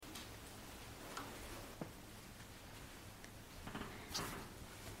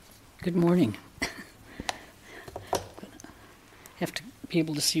Good morning. Have to be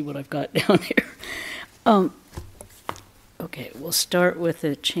able to see what I've got down here. Okay, we'll start with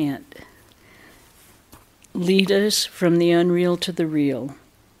a chant. Lead us from the unreal to the real.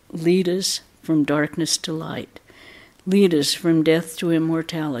 Lead us from darkness to light. Lead us from death to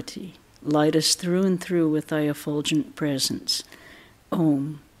immortality. Light us through and through with thy effulgent presence.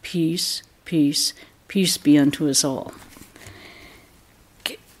 Om, peace, peace, peace be unto us all.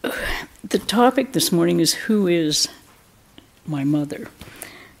 The topic this morning is, who is my mother?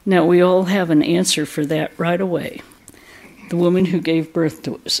 Now, we all have an answer for that right away. The woman who gave birth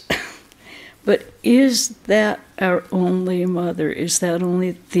to us. But is that our only mother? Is that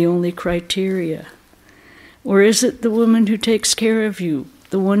the only criteria? Or is it the woman who takes care of you,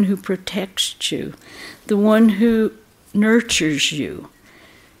 the one who protects you, the one who nurtures you?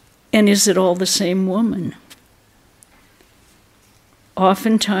 And is it all the same woman?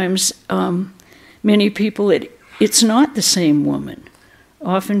 Oftentimes, many people, it's not the same woman.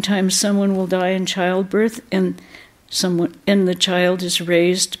 Oftentimes, someone will die in childbirth, and the child is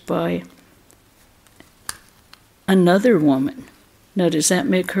raised by another woman. Now, does that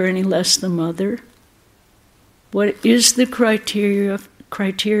make her any less the mother? What is the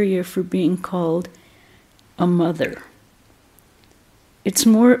criteria for being called a mother? It's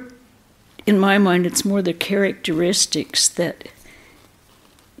more, in my mind, it's more the characteristics that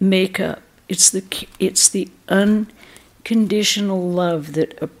make up. It's the unconditional love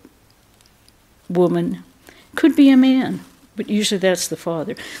that a woman, could be a man, but usually that's the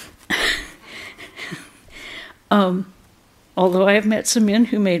father. Although I have met some men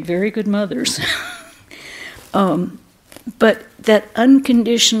who made very good mothers. But that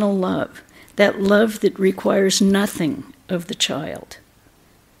unconditional love, that love that requires nothing of the child,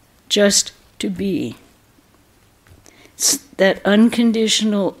 just to be. That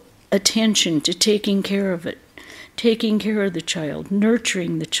unconditional attention to taking care of it, taking care of the child,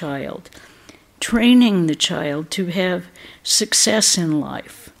 nurturing the child, training the child to have success in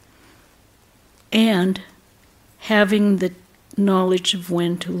life, and having the knowledge of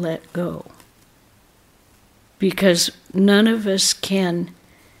when to let go. Because none of us can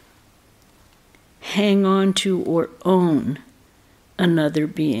hang on to or own another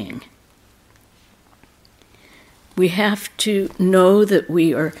being. We have to know that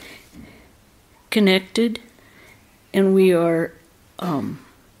we are connected and we are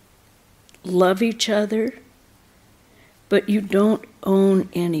love each other, but you don't own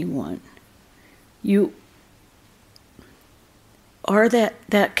anyone. You are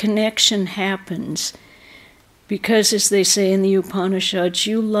that connection happens because, as they say in the Upanishads,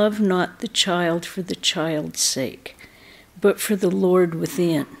 you love not the child for the child's sake, but for the Lord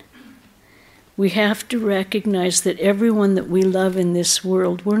within. We have to recognize that everyone that we love in this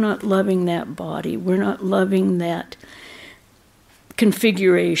world, we're not loving that body, we're not loving that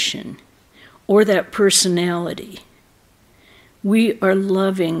configuration or that personality. We are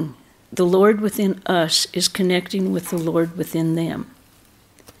loving the Lord within us is connecting with the Lord within them.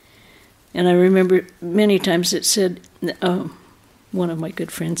 And I remember many times it said, one of my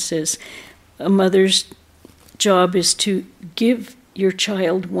good friends says, a mother's job is to give your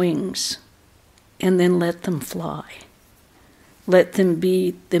child wings and then let them fly. Let them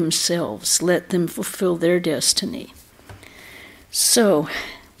be themselves. Let them fulfill their destiny. So,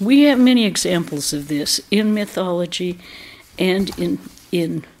 we have many examples of this in mythology and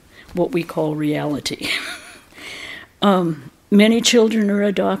in what we call reality. Many children are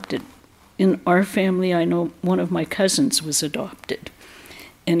adopted. In our family, I know one of my cousins was adopted.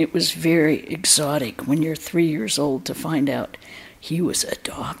 And it was very exotic when you're 3 years old to find out he was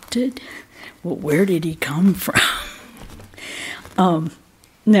adopted. Well, where did he come from?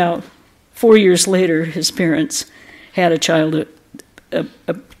 Now, 4 years later, his parents had a child, a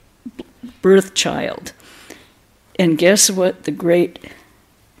birth child. And guess what the great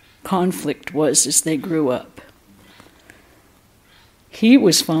conflict was as they grew up? He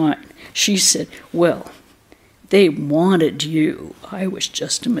was fine. She said, well, they wanted you. I was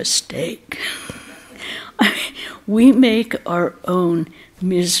just a mistake. We make our own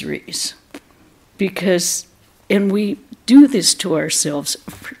miseries because, and we do this to ourselves,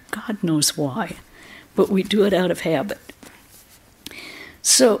 God knows why, but we do it out of habit.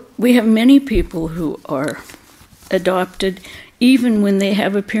 So we have many people who are adopted even when they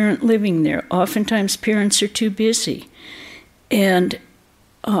have a parent living there. Oftentimes parents are too busy and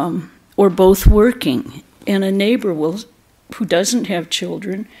or both working, and a neighbor who doesn't have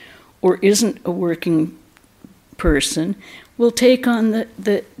children or isn't a working person will take on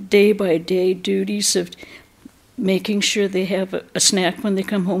the day-by-day duties of making sure they have a snack when they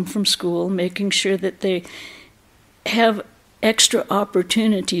come home from school, making sure that they have extra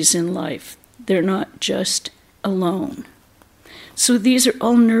opportunities in life. They're not just alone. So these are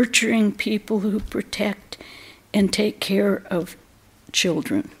all nurturing people who protect and take care of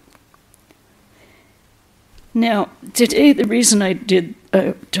children. Now, today, the reason I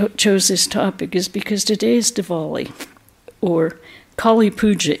chose this topic is because today is Diwali, or Kali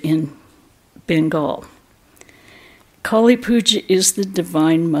Puja in Bengal. Kali Puja is the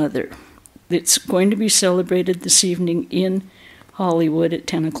Divine Mother. It's going to be celebrated this evening in Hollywood at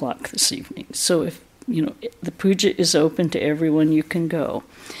 10 o'clock this evening. So if, the puja is open to everyone, you can go.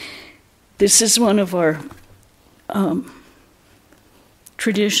 This is one of our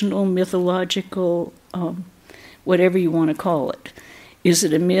traditional, mythological, whatever you want to call it. Is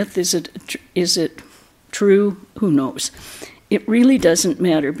it a myth? Is it true? Who knows? It really doesn't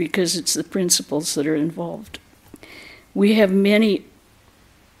matter because it's the principles that are involved. We have many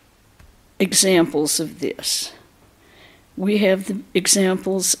examples of this. We have the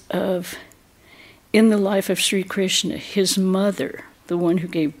examples of, in the life of Sri Krishna, his mother, the one who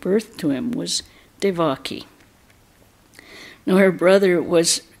gave birth to him, was Devaki. Now her brother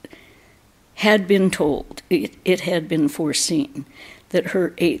had been told, it had been foreseen, that her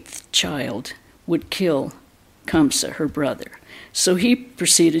 8th child would kill Kamsa, her brother. So he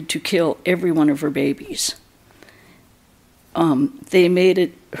proceeded to kill every one of her babies.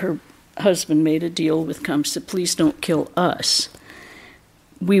 Her husband made a deal with Kamsa, please don't kill us.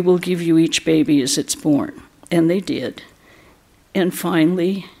 We will give you each baby as it's born. And they did. And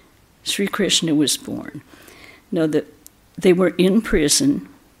finally, Sri Krishna was born. Now, they were in prison,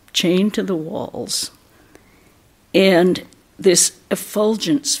 chained to the walls, and this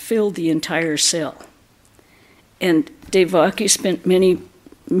effulgence filled the entire cell. And Devaki spent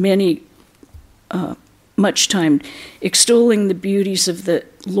much time extolling the beauties of the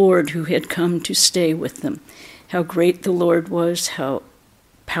Lord who had come to stay with them. How great the Lord was, how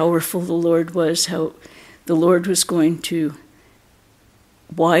powerful the Lord was, how the Lord was going to,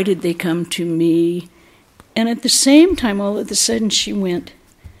 why did they come to me? And at the same time, all of a sudden she went,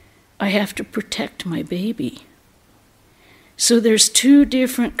 I have to protect my baby. So there's two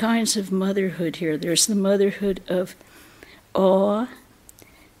different kinds of motherhood here. There's the motherhood of awe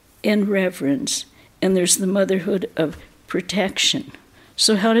and reverence, and there's the motherhood of protection.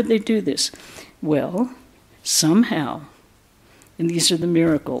 So how did they do this? Well, somehow, and these are the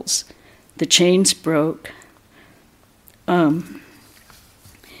miracles, the chains broke.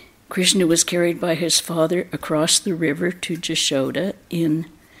 Krishna was carried by his father across the river to Jashoda in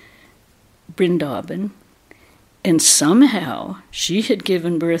Vrindavan, and somehow she had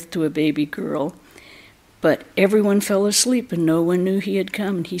given birth to a baby girl, but everyone fell asleep and no one knew he had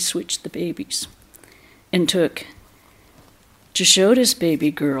come, and he switched the babies and took Jashoda's baby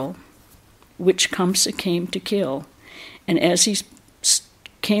girl, which Kamsa came to kill, and as he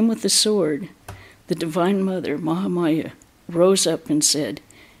came with the sword, the Divine Mother, Mahamaya, rose up and said,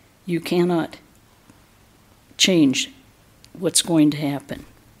 you cannot change what's going to happen,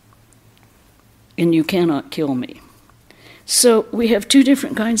 and you cannot kill me. So we have two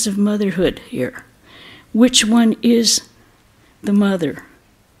different kinds of motherhood here. Which one is the mother?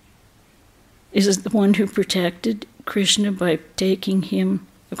 Is it the one who protected Krishna by taking him?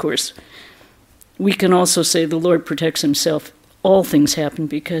 Of course, we can also say the Lord protects himself. All things happen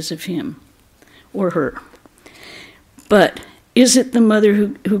because of him or her. But is it the mother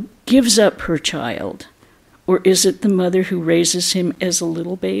who gives up her child, or is it the mother who raises him as a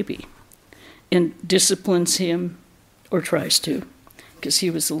little baby and disciplines him, or tries to, because he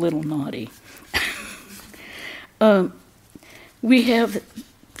was a little naughty? We have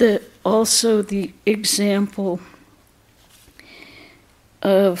also the example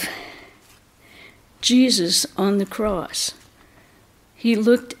of Jesus on the cross. He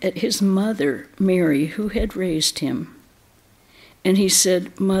looked at his mother, Mary, who had raised him, and he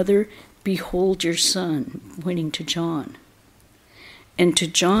said, Mother, behold your son, pointing to John. And to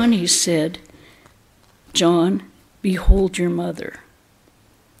John he said, John, behold your mother.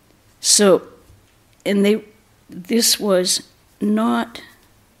 So, and this was not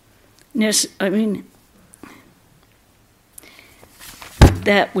necessarily,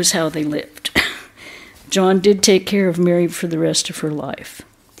 that was how they lived. John did take care of Mary for the rest of her life.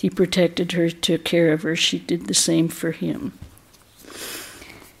 He protected her, took care of her. She did the same for him.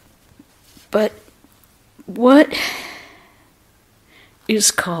 But what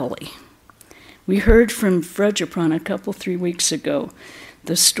is Kali? We heard from Pravrajika 3 weeks ago,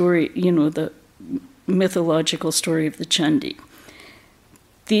 the story, the mythological story of the Chandi.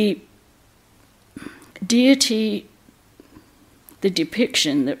 deity, the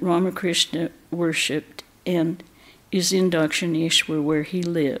depiction that Ramakrishna worshipped and is in Dakshineshwar where he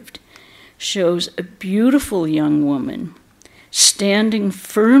lived, shows a beautiful young woman standing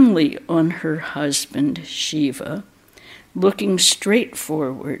firmly on her husband, Shiva, looking straight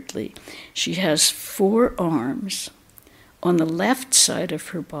forwardly. She has 4 arms. On the left side of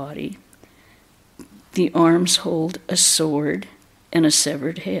her body, the arms hold a sword and a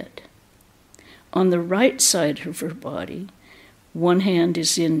severed head. On the right side of her body, one hand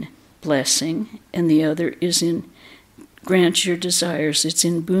is in blessing and the other is in grant your desires. It's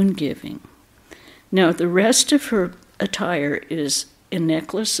in boon giving. Now, the rest of her attire is a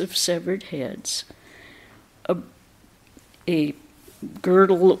necklace of severed heads, a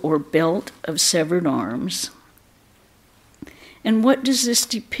girdle or belt of severed arms. And what does this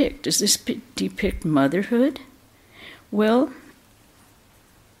depict? Does this depict motherhood? Well,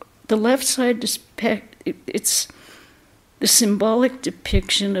 the left side it's the symbolic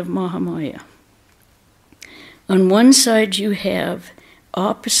depiction of Mahamaya. On one side you have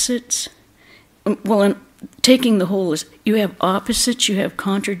opposites. Well, taking the whole, you have opposites, you have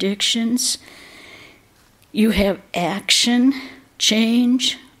contradictions, you have action,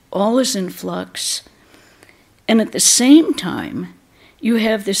 change, all is in flux. And at the same time, you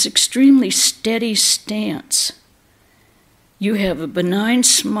have this extremely steady stance. You have a benign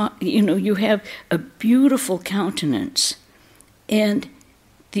smile, you have a beautiful countenance. And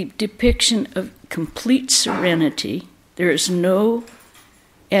the depiction of complete serenity, there is no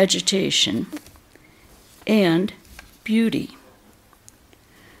agitation, and beauty.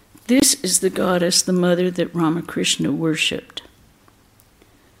 This is the goddess, the mother that Ramakrishna worshipped.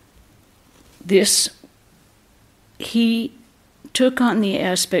 He took on the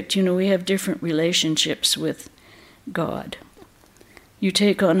aspect, we have different relationships with God. You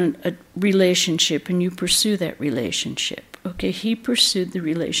take on a relationship and you pursue that relationship. Okay, he pursued the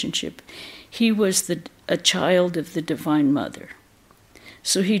relationship. He was a child of the Divine Mother.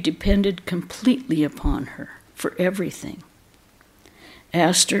 So he depended completely upon her for everything.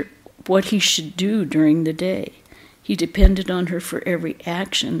 Asked her what he should do during the day. He depended on her for every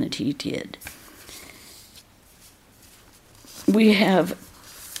action that he did. We have,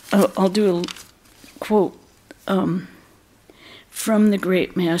 I'll do a quote from the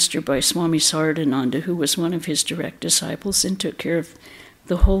great master by Swami Sardananda, who was one of his direct disciples and took care of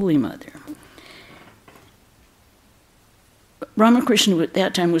the Holy Mother. Ramakrishna at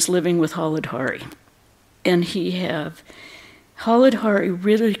that time was living with Haladhari, and Haladhari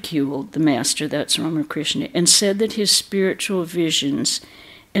ridiculed the master, that's Ramakrishna, and said that his spiritual visions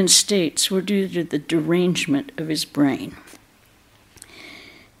and states were due to the derangement of his brain.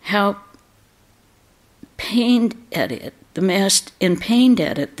 How pained at it,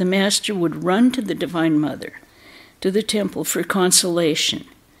 the master would run to the Divine Mother, to the temple for consolation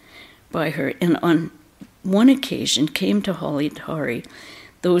by her, and on one occasion came to Haladhari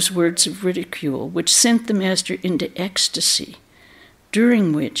those words of ridicule, which sent the master into ecstasy,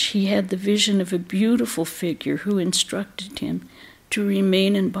 during which he had the vision of a beautiful figure who instructed him to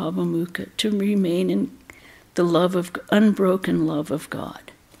remain in Bhavamukha, to remain in the unbroken love of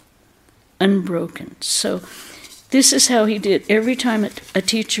God. Unbroken. So this is how he did. Every time a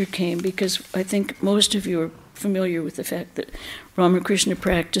teacher came, because I think most of you are familiar with the fact that Ramakrishna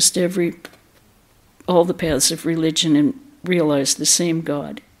practiced all the paths of religion and realized the same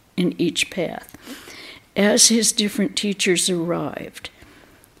God in each path. As his different teachers arrived,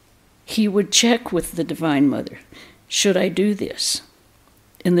 he would check with the Divine Mother, should I do this?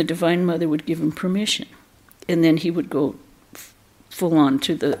 And the Divine Mother would give him permission. And then he would go full on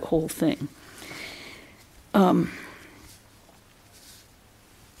to the whole thing.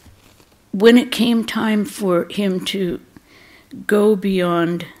 When it came time for him to go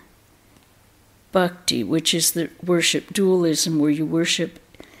beyond bhakti, which is the worship dualism, where you worship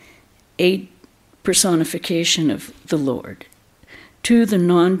a personification of the Lord, to the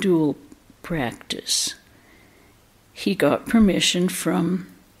non-dual practice, he got permission from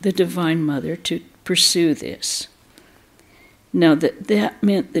the Divine Mother to pursue this. Now, that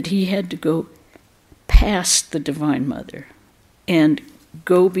meant that he had to go past the Divine Mother and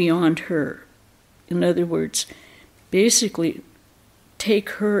go beyond her. In other words, basically take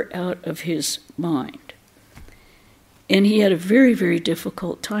her out of his mind. And he had a very, very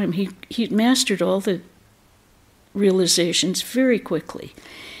difficult time. He'd mastered all the realizations very quickly.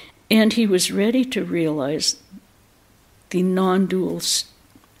 And he was ready to realize the non-dual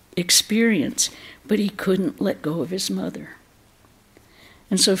experience, but he couldn't let go of his mother.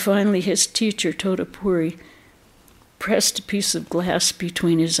 And so finally his teacher, Todapuri, pressed a piece of glass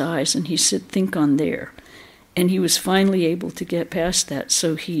between his eyes, and he said, think on there. And he was finally able to get past that,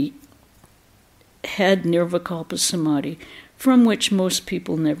 so he had nirvikalpa samadhi, from which most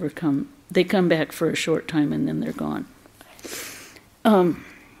people never come. They come back for a short time and then they're gone.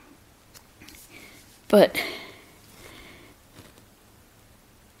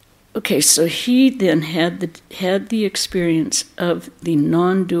 Okay, so he then had the experience of the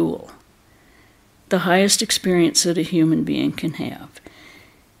non-dual, the highest experience that a human being can have.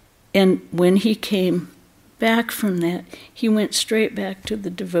 And when he came back from that, he went straight back to the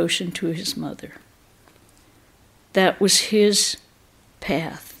devotion to his mother. That was his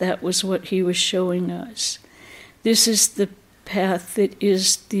path. That was what he was showing us. This is the path that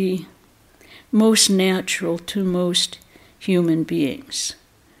is the most natural to most human beings,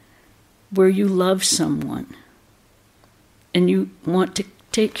 where you love someone and you want to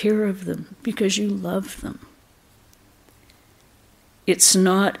take care of them because you love them. It's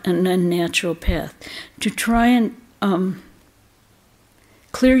not an unnatural path. To try and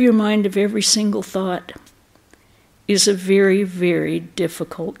clear your mind of every single thought is a very, very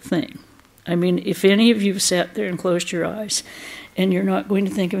difficult thing. I mean, if any of you have sat there and closed your eyes and you're not going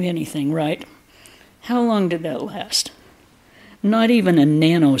to think of anything, right? How long did that last? Not even a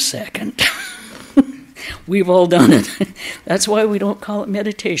nanosecond. We've all done it. That's why we don't call it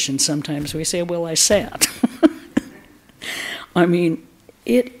meditation sometimes. We say, well, I sat. I mean,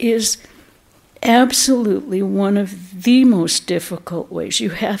 it is absolutely one of the most difficult ways. You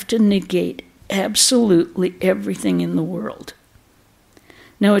have to negate absolutely everything in the world.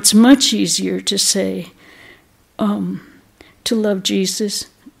 Now, it's much easier to say, to love Jesus,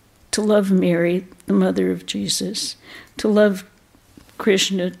 to love Mary, the mother of Jesus, to love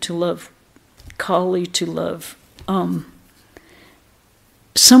Krishna, to love Kali, to love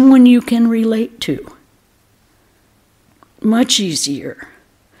someone you can relate to. Much easier,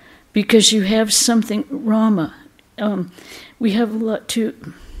 because you have something, Rama. We have a lot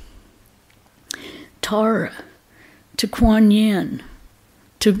to Tara, to Kuan Yin,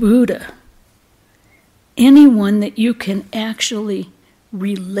 to Buddha. Anyone that you can actually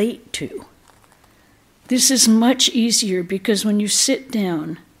relate to. This is much easier because when you sit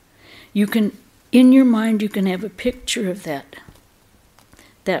down, you can, in your mind, you can have a picture of that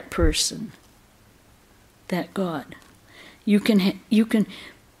person, that God. You can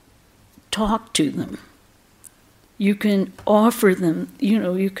talk to them. You can offer them,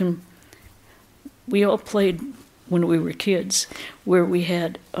 we all played when we were kids, where we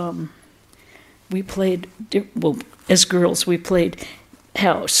had, as girls, we played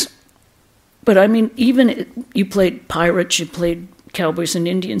house. But I mean, you played pirates, you played cowboys and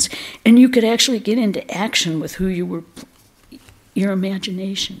Indians, and you could actually get into action with who you were, your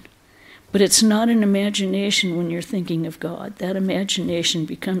imagination. But it's not an imagination when you're thinking of God. That imagination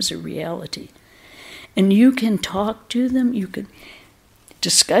becomes a reality. And you can talk to them, you can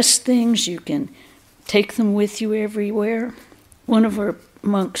discuss things, you can take them with you everywhere. One of our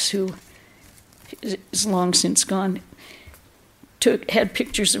monks, who is long since gone, had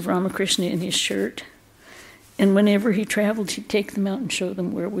pictures of Ramakrishna in his shirt. And whenever he traveled, he'd take them out and show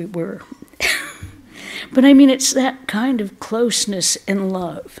them where we were. But I mean, it's that kind of closeness and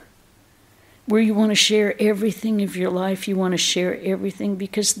love, where you want to share everything of your life, you want to share everything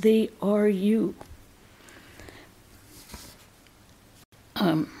because they are you.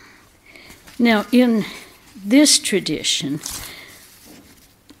 Now, in this tradition,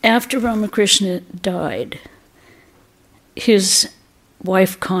 after Ramakrishna died, his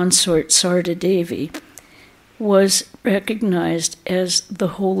wife consort, Sarda Devi, was recognized as the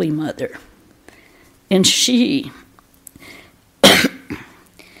Holy Mother. And she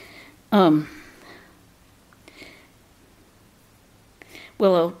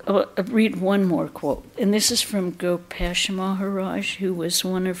I'll read one more quote. And this is from Gopesh Maharaj, who was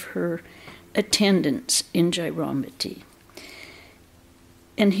one of her attendants in Jairamati.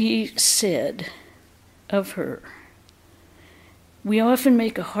 And he said of her, "We often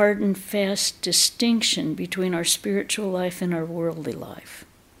make a hard and fast distinction between our spiritual life and our worldly life,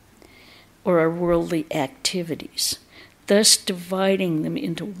 or our worldly activities, thus dividing them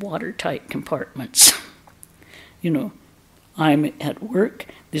into watertight compartments. I'm at work,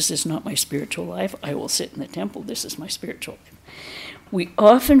 this is not my spiritual life. I will sit in the temple, this is my spiritual life. We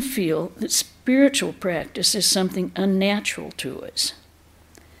often feel that spiritual practice is something unnatural to us,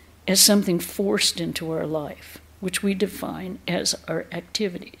 as something forced into our life, which we define as our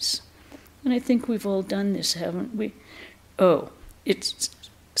activities." And I think we've all done this, haven't we? Oh, it's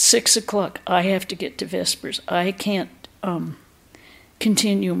 6 o'clock. I have to get to Vespers. I can't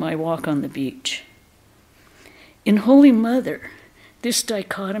continue my walk on the beach. In Holy Mother, this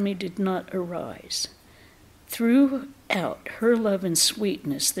dichotomy did not arise. Throughout her love and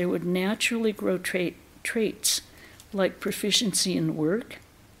sweetness, there would naturally grow traits like proficiency in work,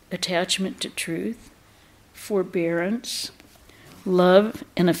 attachment to truth, forbearance, love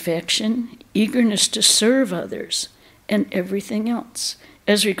and affection, eagerness to serve others, and everything else.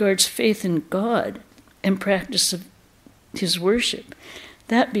 As regards faith in God and practice of his worship,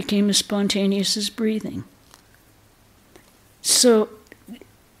 that became as spontaneous as breathing. So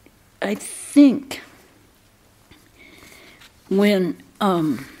I think when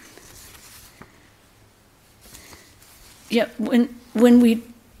we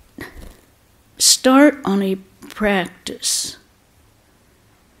start on a practice,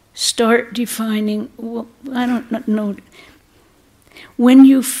 start defining, well, I don't know, when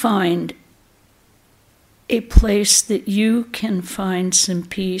you find a place that you can find some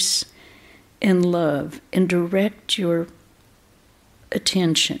peace and love and direct your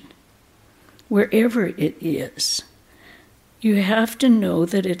attention, wherever it is, you have to know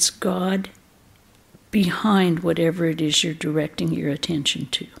that it's God behind whatever it is you're directing your attention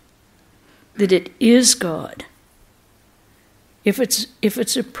to. That it is God. If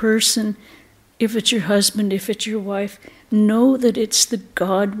it's a person, if it's your husband, if it's your wife, know that it's the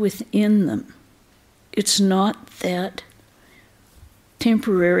God within them. It's not that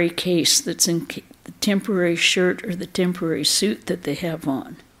temporary case that's in the temporary shirt or the temporary suit that they have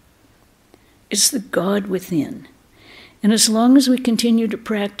on. It's the God within. And as long as we continue to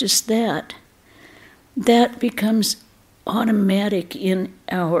practice that, that becomes automatic in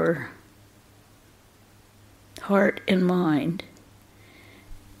our heart and mind.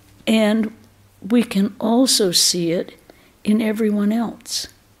 And we can also see it in everyone else.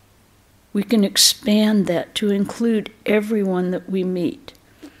 We can expand that to include everyone that we meet,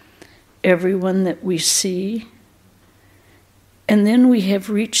 everyone that we see. And then we have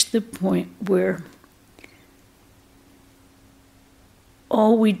reached the point where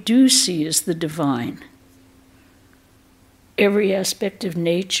all we do see is the divine. Every aspect of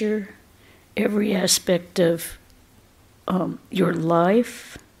nature, every aspect of your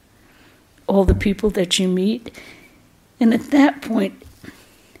life, all the people that you meet. And at that point,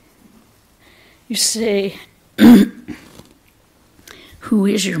 you say, who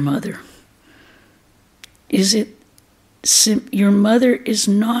is your mother? Is it your mother is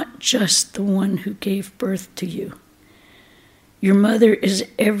not just the one who gave birth to you. Your mother is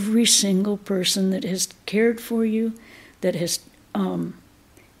every single person that has cared for you, that has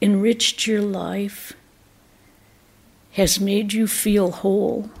enriched your life, has made you feel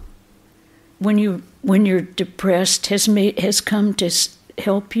whole. When you're depressed, has come to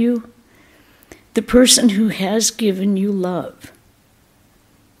help you. The person who has given you love.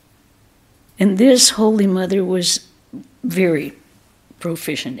 And this Holy Mother was very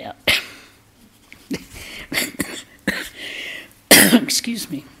proficient at. Excuse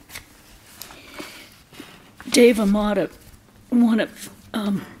me. Devamata, one of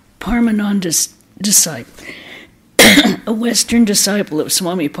Parmananda's disciples, a Western disciple of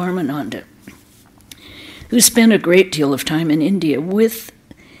Swami Parmananda, who spent a great deal of time in India with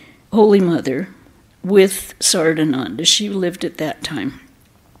Holy Mother, with Sardananda. She lived at that time.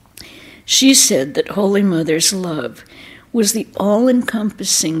 She said that Holy Mother's love was the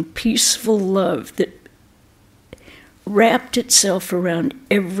all-encompassing, peaceful love that wrapped itself around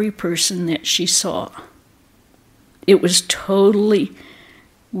every person that she saw. It was totally,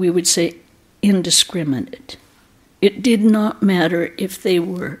 we would say, indiscriminate. It did not matter if they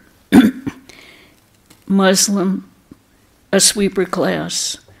were Muslim, a sweeper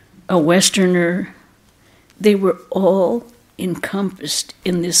class, a Westerner. They were all encompassed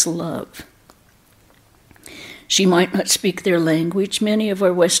in this love. She might not speak their language. Many of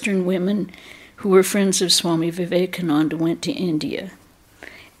our Western women who were friends of Swami Vivekananda went to India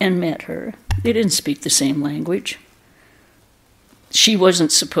and met her. They didn't speak the same language. She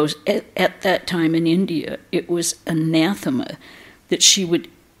wasn't supposed, at that time in India, it was anathema that she would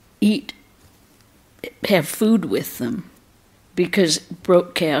have food with them, because it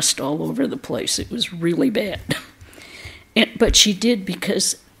broke caste all over the place. It was really bad. But she did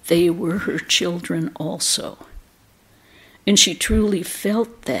because they were her children also. And she truly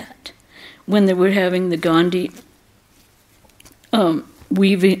felt that when they were having the Gandhi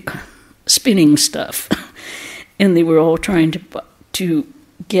weaving, spinning stuff, and they were all trying to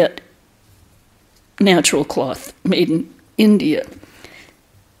get natural cloth made in India.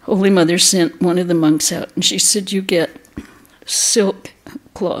 Holy Mother sent one of the monks out, and she said, you get silk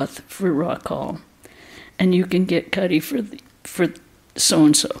cloth for Rakal, and you can get cutty for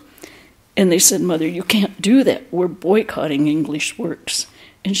so-and-so. And they said, Mother, you can't do that. We're boycotting English works.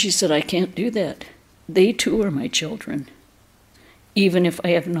 And she said, I can't do that. They too are my children, even if I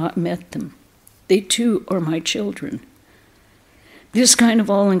have not met them. They too are my children. This kind of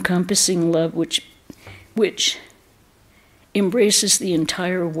all-encompassing love, which embraces the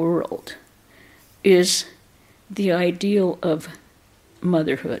entire world, is the ideal of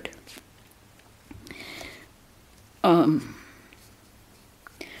motherhood.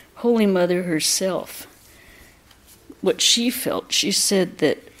 Holy Mother herself, what she felt, she said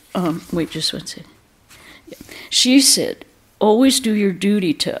that, wait just one second. Yeah. She said, always do your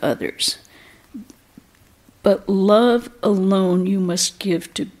duty to others, but love alone you must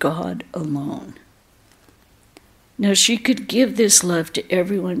give to God alone. Now she could give this love to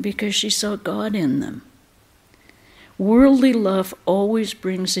everyone because she saw God in them. Worldly love always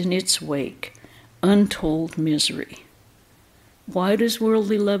brings in its wake untold misery. Why does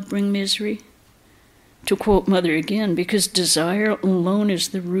worldly love bring misery? To quote Mother again, because desire alone is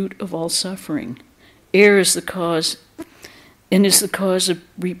the root of all suffering. Error is the cause, and is the cause of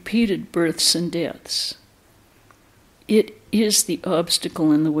repeated births and deaths. It is the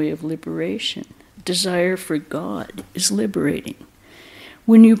obstacle in the way of liberation. Desire for God is liberating.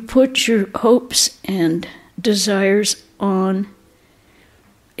 When you put your hopes and desires on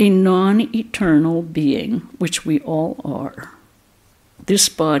a non-eternal being, which we all are, this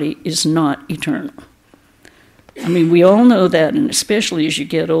body is not eternal. I mean, we all know that, and especially as you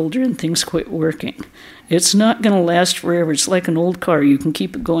get older and things quit working. It's not going to last forever. It's like an old car. You can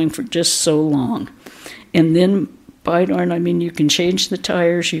keep it going for just so long. And then, by darn, I mean, you can change the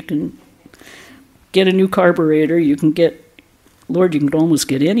tires, you can get a new carburetor, you can get, Lord, you can almost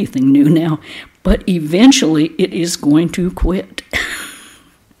get anything new now. But eventually, it is going to quit.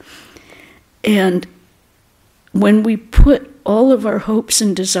 And when we put all of our hopes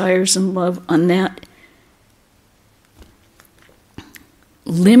and desires and love on that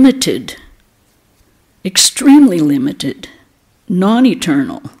limited, extremely limited,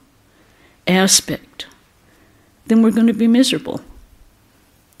 non-eternal aspect, then we're going to be miserable,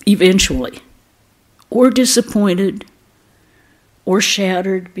 eventually, or disappointed, or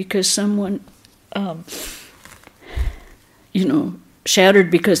shattered because someone,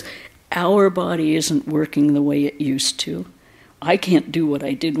 shattered because our body isn't working the way it used to. I can't do what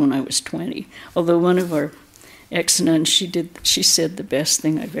I did when I was 20. Although one of our ex-nuns, she said the best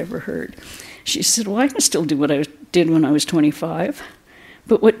thing I've ever heard. She said, well, I can still do what I did when I was 25.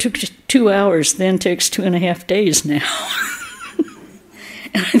 But what took 2 hours then takes 2.5 days now.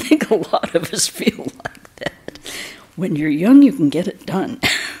 And I think a lot of us feel like that. When you're young, you can get it done.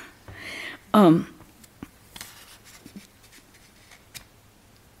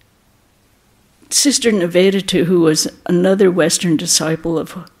 Sister Nivedita, who was another Western disciple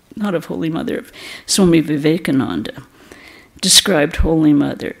of, not of Holy Mother, of Swami Vivekananda, described Holy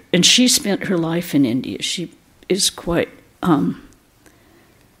Mother. And she spent her life in India. She is quite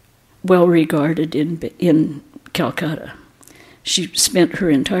well regarded in Calcutta. She spent her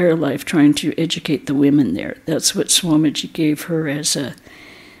entire life trying to educate the women there. That's what Swamiji gave her as a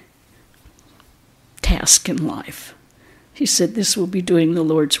task in life. He said, this will be doing the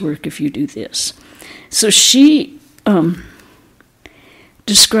Lord's work if you do this. So she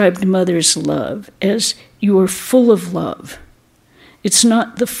described Mother's love as, you are full of love. It's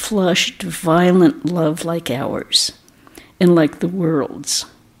not the flushed, violent love like ours and like the world's,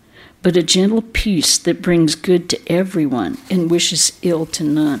 but a gentle peace that brings good to everyone and wishes ill to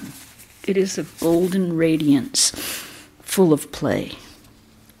none. It is a golden radiance full of play.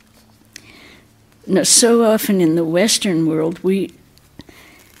 Now, so often in the Western world, we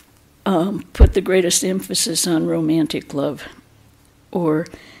put the greatest emphasis on romantic love, or,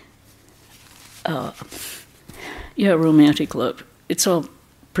 romantic love. It's all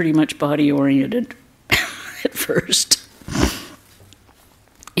pretty much body-oriented at first.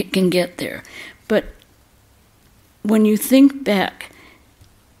 It can get there. But when you think back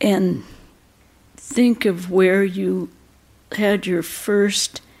and think of where you had your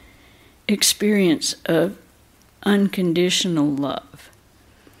first experience of unconditional love,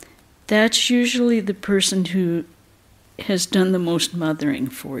 that's usually the person who has done the most mothering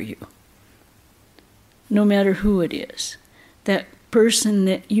for you, no matter who it is. That person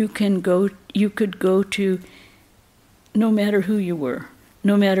that you could go to no matter who you were,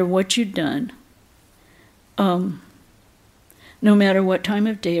 no matter what you'd done, no matter what time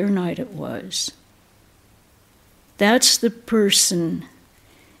of day or night it was. That's the person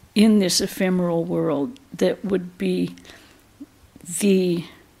in this ephemeral world that would be the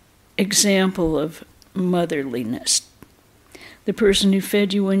example of motherliness. the person who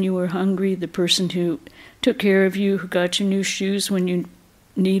fed you when you were hungry, the person who took care of you, who got you new shoes when you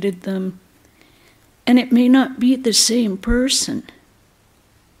needed them. And it may not be the same person,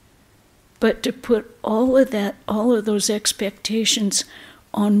 but to put all of those expectations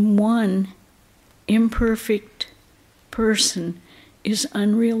on one imperfect person is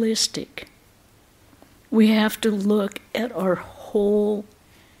unrealistic. We have to look at our whole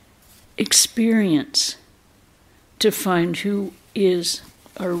experience to find who is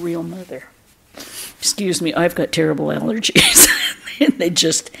our real mother. Excuse me, I've got terrible allergies, and they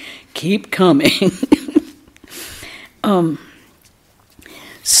just keep coming.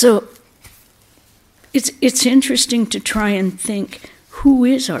 So it's interesting to try and think, who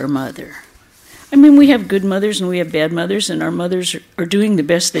is our mother? I mean, we have good mothers and we have bad mothers, and our mothers are doing the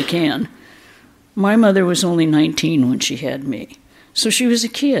best they can. My mother was only 19 when she had me, so she was a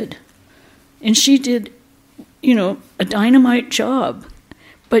kid. And she did, a dynamite job.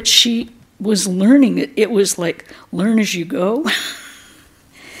 But she was learning it. It was like, learn as you go.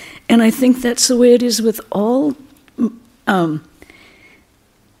 And I think that's the way it is with all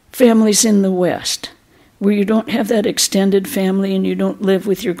families in the West, where you don't have that extended family and you don't live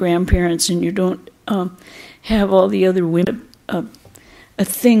with your grandparents and you don't have all the other women. A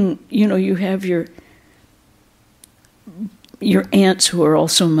thing, you have your aunts who are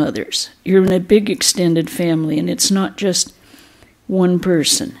also mothers. You're in a big extended family, and it's not just one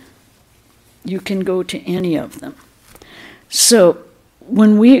person. You can go to any of them. So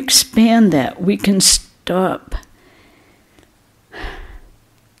when we expand that, we can stop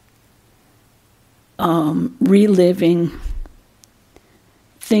reliving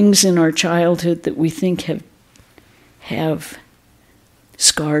things in our childhood that we think have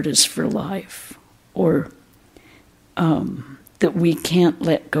scarred us for life, or that we can't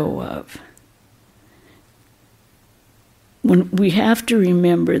let go of. When we have to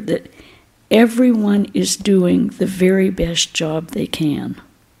remember that everyone is doing the very best job they can,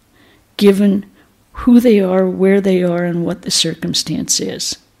 given who they are, where they are, and what the circumstance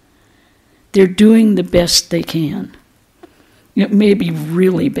is. They're doing the best they can. It may be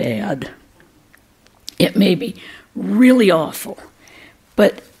really bad. It may be really awful.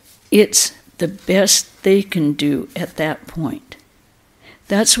 But it's the best they can do at that point.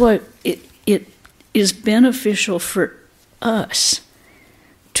 That's why it is beneficial for us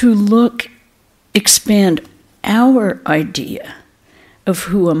to expand our idea of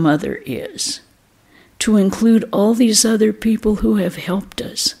who a mother is, to include all these other people who have helped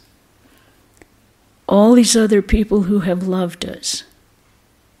us, all these other people who have loved us,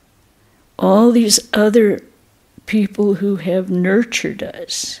 all these other people who have nurtured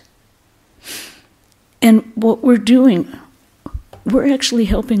us. And what we're doing, we're actually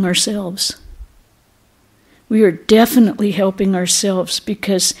helping ourselves. We are definitely helping ourselves,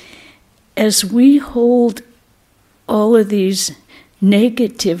 because as we hold all of these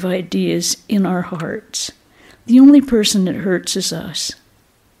negative ideas in our hearts, the only person that hurts is us.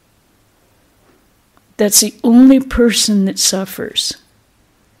 That's the only person that suffers.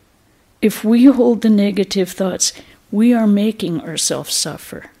 If we hold the negative thoughts, we are making ourselves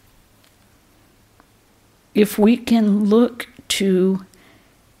suffer. If we can look to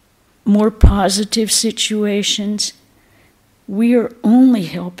more positive situations, we are only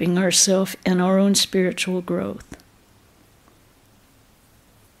helping ourselves and our own spiritual growth.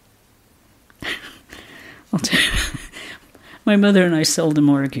 I'll tell you, my mother and I seldom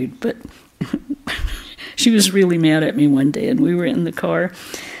argued, but she was really mad at me one day, and we were in the car,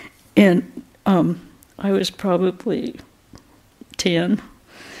 and I was probably 10,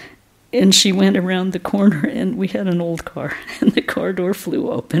 and she went around the corner, and we had an old car, and the car door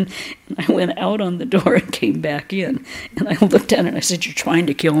flew open, and I went out on the door and came back in, and I looked at her and I said, "You're trying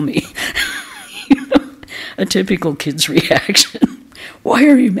to kill me." A typical kid's reaction. "Why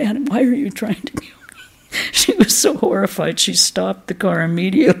are you mad? Why are you trying to kill me?" She was so horrified, she stopped the car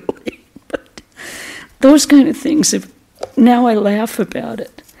immediately. But those kind of things, now I laugh about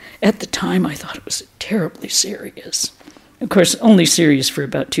it. At the time, I thought it was terribly serious. Of course, only serious for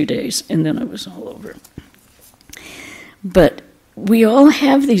about 2 days, and then I was all over. But we all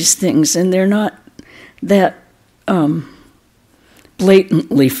have these things, and they're not that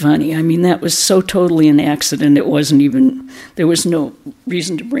blatantly funny. I mean, that was so totally an accident, there was no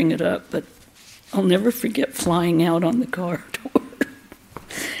reason to bring it up, but I'll never forget flying out on the car door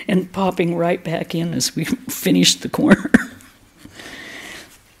and popping right back in as we finished the corner.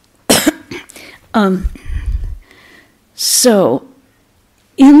 So,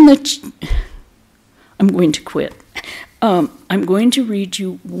 I'm going to quit. I'm going to read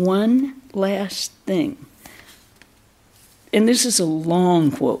you one last thing and this is a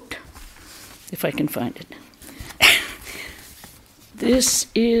long quote, if I can find it. This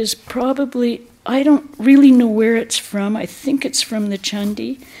is probably, I don't really know where it's from. I think it's from the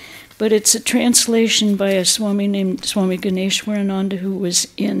Chandi, but it's a translation by a Swami named Swami Ganeshwarananda, who was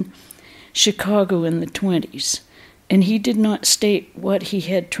in Chicago in the 20s. And he did not state what he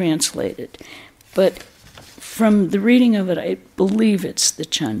had translated. But from the reading of it, I believe it's the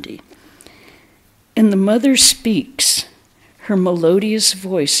Chandi. And the mother speaks, her melodious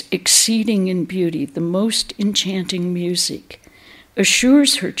voice exceeding in beauty the most enchanting music,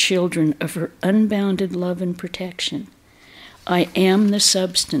 assures her children of her unbounded love and protection. I am the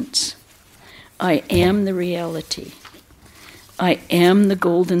substance. I am the reality. I am the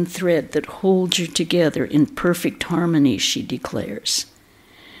golden thread that holds you together in perfect harmony, she declares.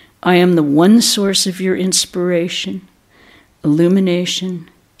 I am the one source of your inspiration, illumination,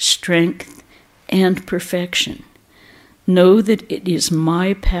 strength, and perfection. Know that it is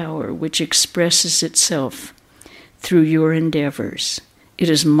my power which expresses itself through your endeavors. It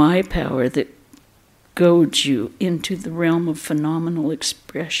is my power that goads you into the realm of phenomenal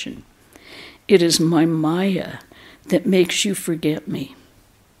expression. It is my Maya that makes you forget me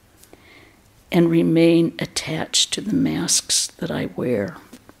and remain attached to the masks that I wear.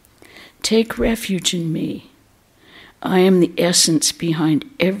 Take refuge in me. I am the essence behind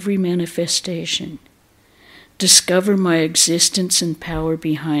every manifestation. Discover my existence and power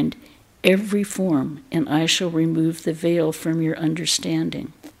behind every form, and I shall remove the veil from your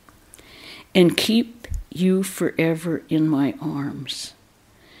understanding and keep you forever in my arms.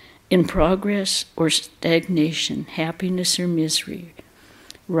 In progress or stagnation, happiness or misery,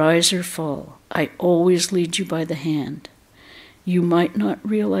 rise or fall, I always lead you by the hand. You might not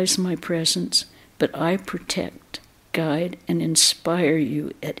realize my presence, but I protect, guide, and inspire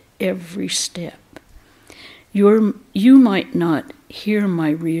you at every step. You might not hear my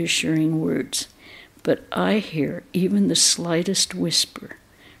reassuring words, but I hear even the slightest whisper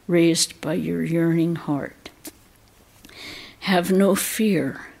raised by your yearning heart. Have no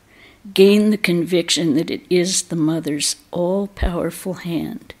fear. Gain the conviction that it is the Mother's all-powerful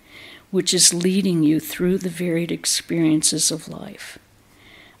hand which is leading you through the varied experiences of life.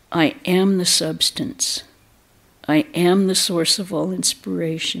 I am the substance. I am the source of all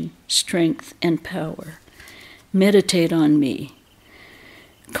inspiration, strength, and power. Meditate on me.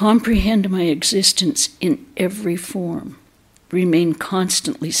 Comprehend my existence in every form. Remain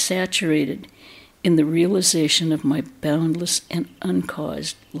constantly saturated in the realization of my boundless and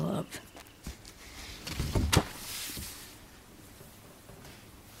uncaused love.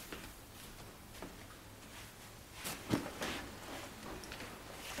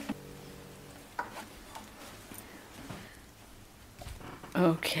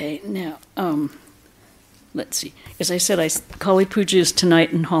 Okay, now, let's see. As I said, Kali Puja is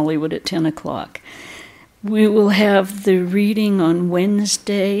tonight in Hollywood at 10 o'clock. We will have the reading on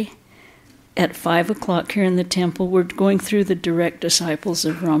Wednesday at 5 o'clock here in the temple. We're going through the direct disciples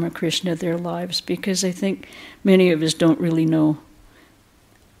of Ramakrishna, their lives, because I think many of us don't really know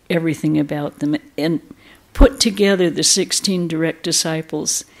everything about them. And put together the 16 direct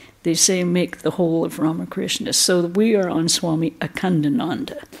disciples, they say, make the whole of Ramakrishna. So we are on Swami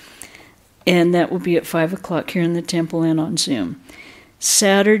Akhandananda. And that will be at 5 o'clock here in the temple and on Zoom.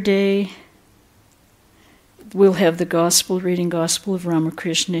 Saturday, we'll have the Gospel reading, Gospel of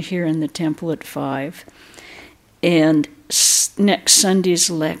Ramakrishna, here in the temple at 5. And next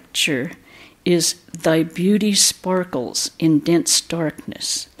Sunday's lecture is Thy Beauty Sparkles in Dense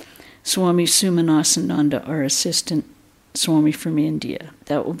Darkness. Swami Sumanasananda, our assistant Swami from India.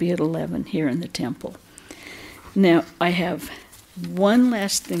 That will be at 11 here in the temple. Now, I have one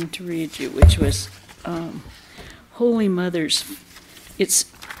last thing to read you, which was Holy Mother's. It's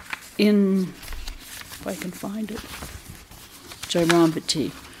in, if I can find it,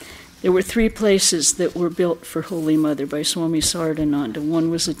 Jairambati. There were 3 places that were built for Holy Mother by Swami Sardananda. One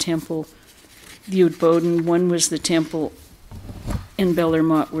was a temple, the Udbodhan. One was the temple in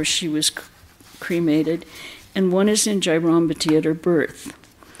Bellarmont where she was cremated. And one is in Jairambati at her birth.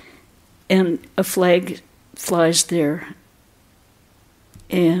 And a flag flies there.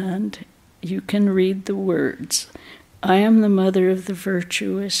 And you can read the words. I am the mother of the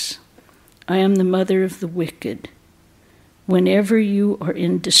virtuous. I am the mother of the wicked. Whenever you are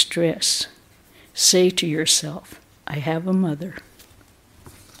in distress, say to yourself, I have a mother.